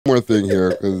more thing here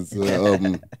because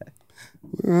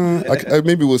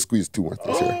maybe we'll squeeze two more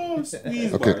things here. Oh,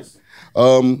 squeeze Okay. bars.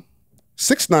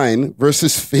 6ix9ine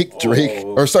versus Fake Drake,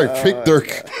 or sorry, Fake Durk,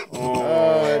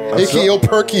 AKA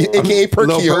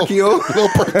Perkio. Lil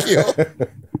Perkio.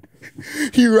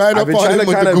 He ran up I've been on trying him to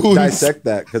with kind the of goons. dissect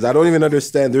that because I don't even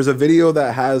understand. There's a video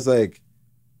that has like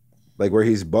where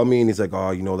he's bumming. He's like, oh,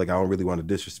 you know, like I don't really want to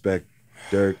disrespect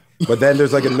Durk. But then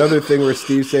there's like another thing where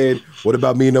Steve's saying, what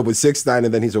about meeting up with 6ix9ine?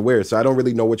 And then he's aware. So I don't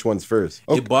really know which one's first.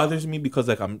 It bothers me because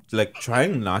like I'm like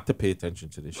trying not to pay attention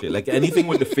to this shit. Like anything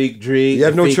with the fake Drake, You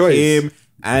have the no fake choice. him,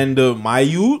 and my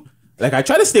youth. Like I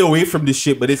try to stay away from this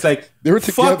shit, but it's like They were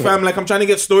fuck, together. fam. Like I'm trying to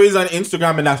get stories on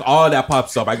Instagram, and that's all that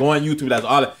pops up. I go on YouTube, that's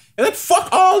all. And like fuck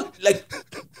all. Like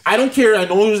I don't care. I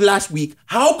know it was last week.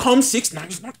 How come 6ix9ine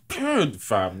is not good,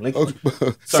 fam? Like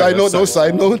Side note, no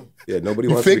side note. Yeah, nobody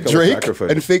wants to Fake become a Drake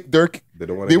sacrifice. and Fake Durk,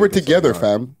 don't wanna they were get themselves together,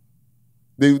 on.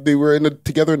 fam. They were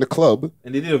together in the club.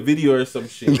 And they did a video or some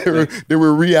shit. They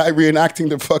were reenacting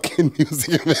the fucking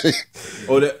music.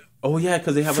 Oh yeah,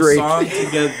 because they have Freak. a song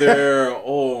together.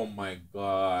 Oh my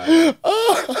god. Yeah,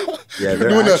 they're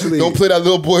Doing actually, don't play that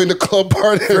little boy in the club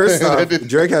part. First off,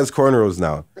 Drake has cornrows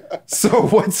now. So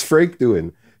what's Frank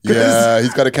doing? 'Cause Yeah,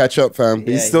 he's got to catch up, fam.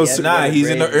 He's still Nah, he's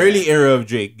in the early era of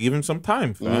Drake. Give him some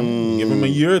time, fam. Give him a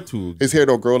year or two. His hair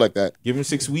don't grow like that. Give him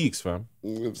 6 weeks, fam.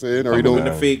 You know what I'm saying? Or Or he doing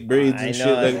don't. the fake braids and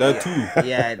shit like that too.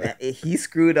 Yeah, he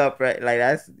screwed up, right?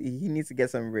 Like he needs to get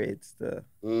some braids.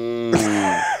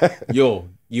 Yo,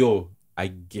 I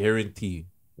guarantee.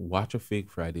 Watch a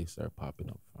fake Friday start popping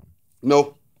up, fam.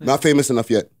 No, not famous enough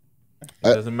yet. It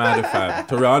doesn't matter, fam.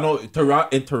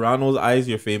 In Toronto's eyes,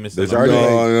 you're famous. There's enough. already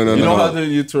No. You know how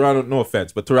Toronto? No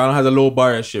offense, but Toronto has a low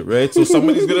bar and shit, right? So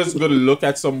somebody's gonna look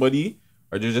at somebody,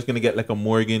 or they're just gonna get like a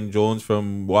Morgan Jones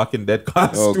from Walking Dead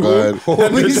costume. God.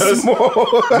 Holy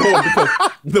smoke.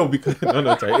 No,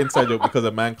 sorry, inside joke because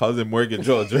a man calls him Morgan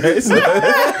Jones, right? So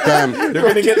Fam, they're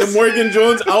gonna get the Morgan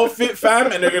Jones outfit,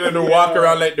 fam, and they're gonna walk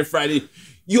around like the Friday.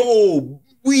 Yo,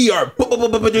 we are.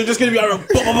 They're just gonna be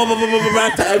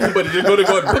back to everybody. They're gonna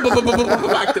go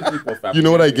back to people, fam. you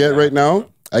know what I get right now?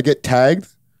 I get tagged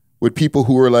with people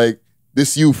who are like,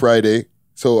 "This you Friday,"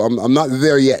 so I'm not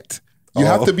there yet. You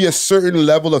have to be a certain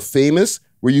level of famous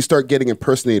where you start getting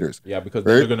impersonators. Yeah, because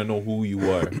then they're gonna know who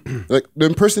you are. Like the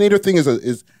impersonator thing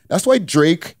is that's why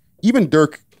Drake, even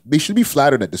Durk, they should be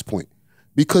flattered at this point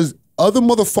because other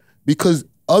motherfuckers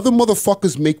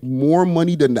make more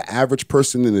money than the average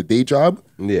person in a day job.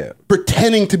 Yeah.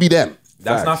 Pretending to be them.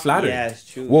 That's not flattering. Yeah, it's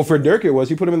true. Well, for Durk, it was.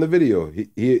 He put him in the video. He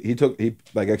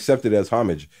like accepted it as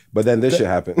homage. But then this shit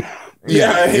happened.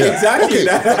 Yeah, exactly.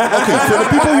 Okay,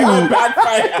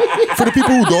 for the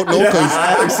people who don't know,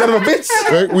 because Son of a bitch.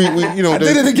 right, we you know, I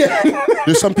did it again.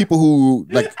 there's some people who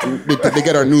like they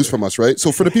get our news from us, right?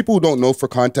 So for the people who don't know, for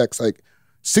context, like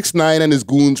 6ix9ine and his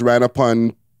goons ran up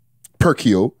on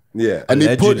Perkio. Yeah. And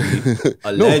Allegedly. they put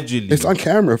Allegedly. No, it's on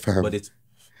camera, fam. But it's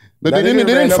They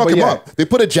didn't fuck him up. They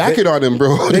put a jacket on him,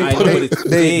 bro. I know, but it's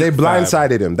They fake, fam.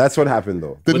 blindsided him. That's what happened,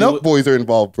 though. The But Nelk boys are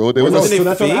involved, bro. They No, was Wasn't it so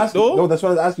that's what I fake, asked though? you. No, that's what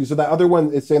I was asking you. So that other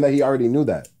one is saying that he already knew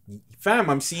that. Fam,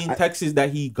 I'm seeing texts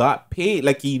that he got paid.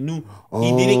 Like he knew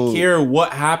he didn't care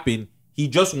what happened. He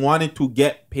just wanted to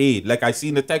get paid. Like I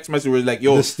seen the text message where it's like,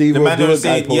 yo, The Steve the Will man Do was It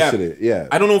guy saying, yeah, posted it. Yeah.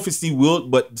 I don't know if it's Steve Will,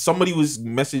 but somebody was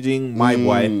messaging my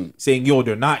boy saying, yo,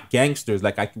 they're not gangsters.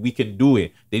 Like we can do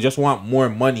it. They just want more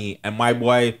money. And my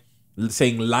boy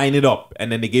saying, line it up.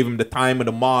 And then they gave him the time of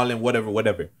the mall and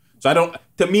whatever. So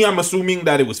to me, I'm assuming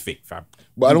that it was fake, fam.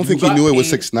 But I don't think he got knew it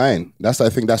was paid. 6ix9ine. I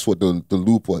think that's what the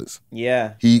loop was.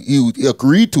 Yeah. He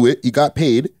agreed to it. He got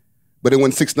paid. But then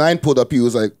when 6ix9ine pulled up, he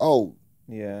was like, oh,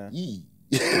 Yeah. yee.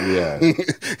 Yeah.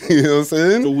 You know what I'm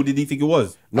saying? So who did he think it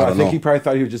was? No, I don't think know. he probably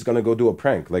thought he was just gonna go do a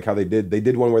prank, like how they did. They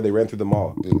did one where they ran through the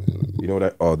mall. You know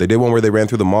what? They did one where they ran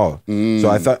through the mall. So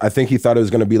I think he thought it was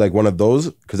gonna be like one of those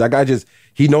because that guy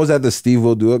he knows that the Steve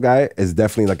Will Do It guy is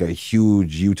definitely like a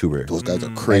huge YouTuber. Those guys are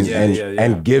crazy.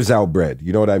 and gives out bread.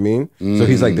 You know what I mean? So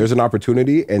he's like, there's an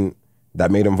opportunity, and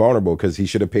that made him vulnerable because he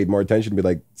should have paid more attention to be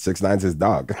like 6ix9ine's his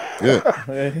dog. Yeah.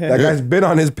 That guy's been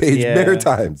on his page bare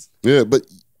times. Yeah, but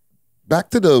back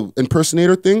to the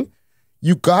impersonator thing,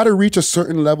 you got to reach a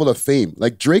certain level of fame.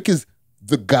 Like Drake is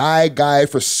the guy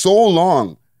for so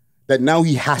long that now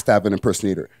he has to have an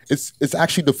impersonator. It's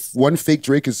actually the one fake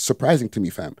Drake is surprising to me,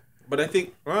 fam. But I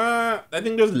think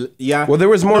there's Well, there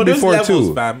was more there's before levels,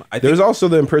 too. fam. There's also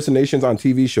the impersonations on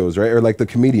TV shows, right? Or like the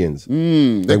comedians.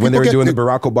 Like when they were doing the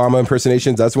Barack Obama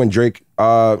impersonations. That's when Drake,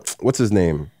 what's his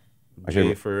name?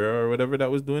 Jay Ferrer or whatever that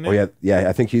was doing it. Oh yeah,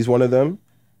 I think he's one of them.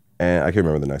 And I can't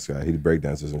remember the next guy. He did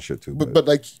breakdances and shit too. But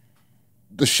like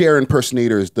the Cher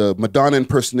impersonators, the Madonna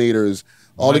impersonators,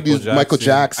 all of these Michael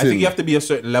Jackson. I think you have to be a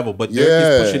certain level, but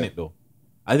Durk is pushing it though.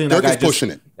 I think that Durk is pushing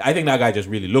it. I think that guy just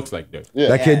really looks like Durk. Yeah.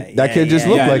 That kid just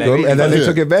looked like him, and then they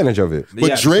took advantage of it.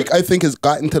 But Drake, I think, has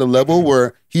gotten to the level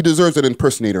where he deserves an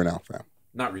impersonator now, fam.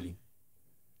 Not really.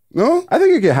 No? I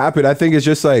think it can happen. I think it's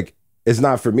just like, it's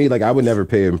not for me. Like, I would never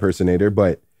pay an impersonator,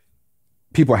 but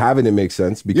people having it makes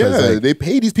sense because they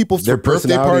pay these people for their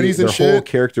birthday parties and their shit. whole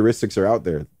characteristics are out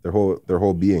there. Their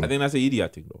whole being. I think that's an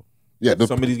idiot thing though. Yeah,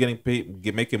 somebody's getting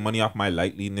paid, making money off my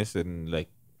likeliness and like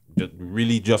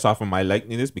just off of my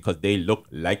likeliness because they look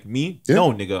like me. Yeah.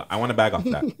 No, nigga, I want to bag off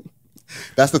that.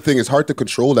 That's the thing. It's hard to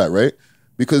control that, right?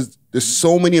 Because there's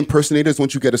so many impersonators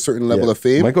once you get a certain level of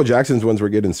fame. Michael Jackson's ones were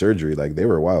getting surgery. Like, they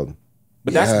were wild.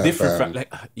 But that's different, fam.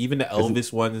 Like, even the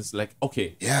Elvis one is like,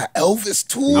 okay. Yeah, Elvis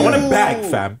too. I want to bag,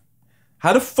 fam.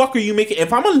 How the fuck are you making...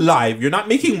 If I'm alive, you're not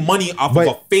making money off of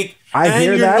a fake... and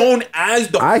you're known as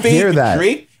the fake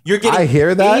Drake. You're getting I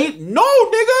hear that. paid? No,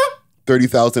 nigga.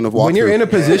 30,000 of walkthrough. When you're in a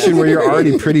position where you're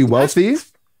already pretty wealthy...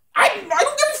 I don't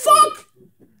give a fuck.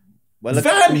 Well,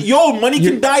 fam, money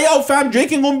can die out, fam.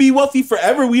 Drake ain't gonna be wealthy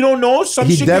forever. We don't know.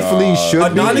 He definitely should.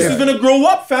 Adonis is gonna grow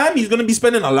up, fam. He's gonna be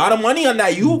spending a lot of money on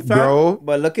that youth, fam. Bro,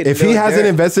 but look at if he hasn't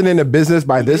invested in a business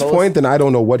by this point, then I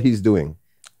don't know what he's doing.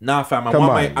 Nah, fam.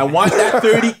 I want that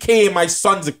 30K in my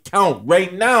son's account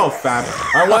right now, fam.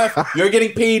 You're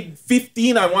getting paid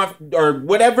 15. I want, or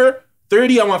whatever.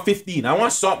 30. I want 15. I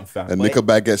want something, fam. And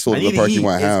Nickelback gets sold in the parking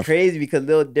lot half. It's crazy because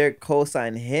Lil Durk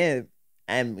co-signed him.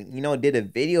 And did a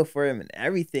video for him and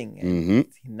everything. And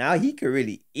now he could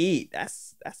really eat.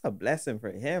 That's a blessing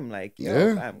for him. Like,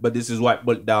 fam. But this is what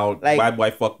my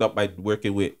boy fucked up by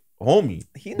working with homie.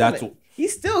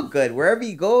 He's still good. Wherever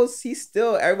he goes, he's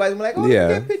still everybody's like, oh,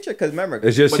 get a picture. Because remember,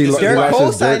 it's just Durk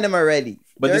co-signed him already.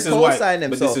 But this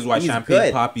is why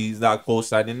Champagne Poppy's not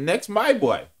co-signing the next my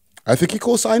boy. I think he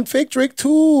co-signed Fake Drake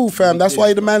too, fam. That's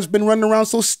why the man's been running around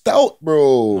so stout,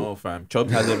 bro. No, fam.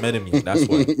 Chubbs hasn't met him yet. That's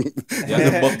why. He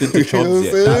hasn't bumped into Chubbs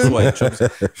yet. That's why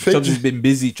Chubbs has been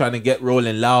busy trying to get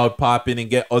Rolling Loud popping and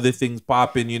get other things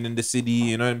popping in the city.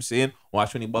 You know what I'm saying?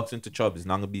 Watch when he bucks into Chubbs. It's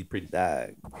not going to be pretty.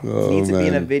 He needs to be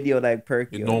in a video like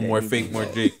Perkio. No more fake, more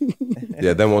Drake.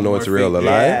 Yeah, then we'll know it's real.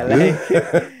 Alive.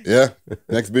 Yeah.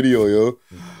 Next video, yo.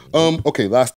 Okay, last